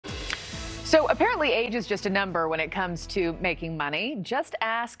So apparently age is just a number when it comes to making money. Just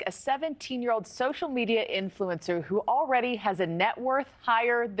ask a 17-year-old social media influencer who already has a net worth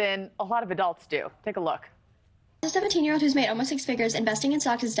higher than a lot of adults do. Take a look. As a 17-year-old who's made almost six figures, investing in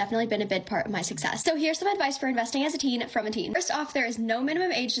stocks has definitely been a big part of my success. So here's some advice for investing as a teen from a teen. First off, there is no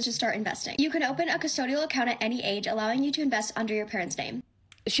minimum age to start investing. You can open a custodial account at any age, allowing you to invest under your parents' name.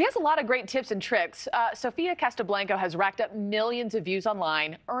 She has a lot of great tips and tricks. Sofia Castablanco has racked up millions of views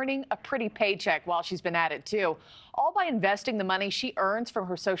online, earning a pretty paycheck while she's been at it, too. All by investing the money she earns from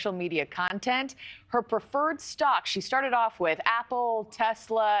her social media content. Her preferred stocks, she started off with Apple,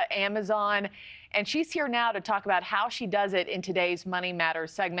 Tesla, Amazon, and she's here now to talk about how she does it in today's Money Matters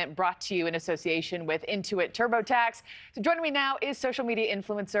segment, brought to you in association with Intuit TurboTax. So joining me now is social media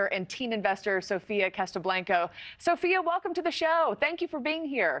influencer and teen investor Sofia Castablanco. Sofia, welcome to the show. Thank you for being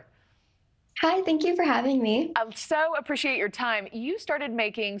here. Hi, thank you for having me. I so appreciate your time. You started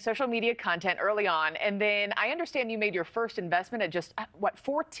making social media content early on, and then I understand you made your first investment at just,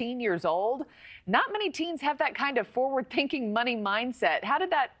 14 years old? Not many teens have that kind of forward-thinking money mindset. How did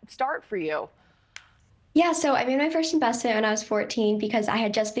that start for you? Yeah, so I made my first investment when I was 14 because I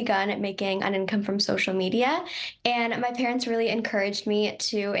had just begun making an income from social media. And my parents really encouraged me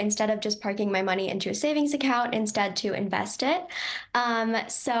to, instead of just parking my money into a savings account, instead to invest it.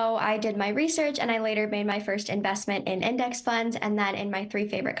 So I did my research and I later made my first investment in index funds and then in my three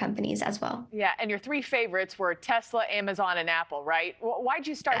favorite companies as well. Yeah, and your three favorites were Tesla, Amazon, and Apple, right? Why'd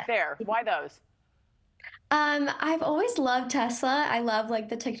you start there? Why those? I've always loved Tesla. I love like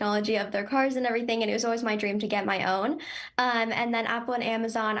the technology of their cars and everything, and it was always my dream to get my own. And then Apple and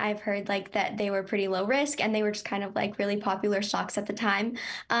Amazon, I've heard like that they were pretty low risk and they were just kind of like really popular stocks at the time.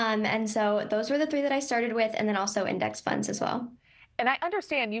 And so those were the three that I started with, and then also index funds as well. And I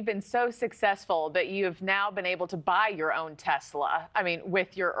understand you've been so successful that you've now been able to buy your own Tesla,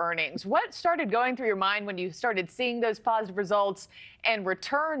 with your earnings. What started going through your mind when you started seeing those positive results and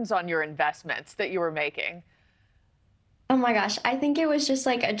returns on your investments that you were making? Oh my gosh, I think it was just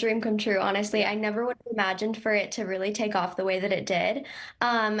like a dream come true, honestly. I never would have imagined for it to really take off the way that it did.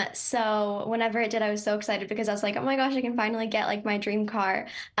 So whenever it did, I was so excited because I was like, oh my gosh, I can finally get like my dream car.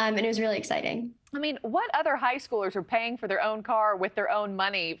 And it was really exciting. What other high schoolers are paying for their own car with their own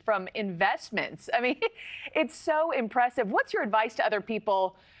money from investments? It's so impressive. What's your advice to other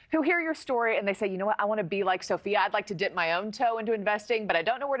people who hear your story and they say, you know what, I want to be like Sofia. I'd like to dip my own toe into investing, but I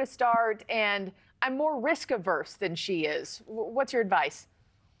don't know where to start, and I'm more risk averse than she is. What's your advice?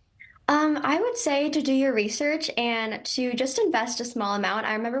 I would say to do your research and to just invest a small amount.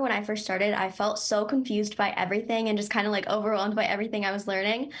 I remember when I first started, I felt so confused by everything and just kind of like overwhelmed by everything I was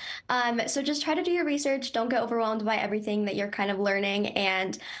learning. So just try to do your research. Don't get overwhelmed by everything that you're kind of learning.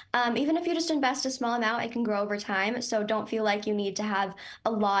 And even if you just invest a small amount, it can grow over time. So don't feel like you need to have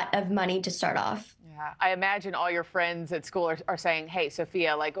a lot of money to start off. Yeah, I imagine all your friends at school are saying, hey,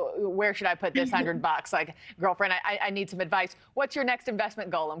 Sofia, like, where should I put this $100? Like, girlfriend, I need some advice. What's your next investment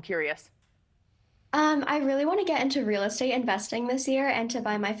goal? I'm curious. I really want to get into real estate investing this year and to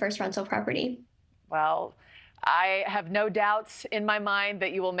buy my first rental property. Well, I have no doubts in my mind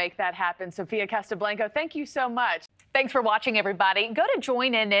that you will make that happen. Sofia Castablanco, thank you so much. Thanks for watching, everybody. Go to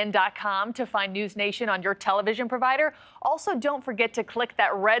joinnn.com to find NewsNation on your television provider. Also, don't forget to click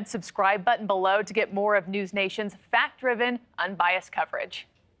that red subscribe button below to get more of NewsNation's fact-driven, unbiased coverage.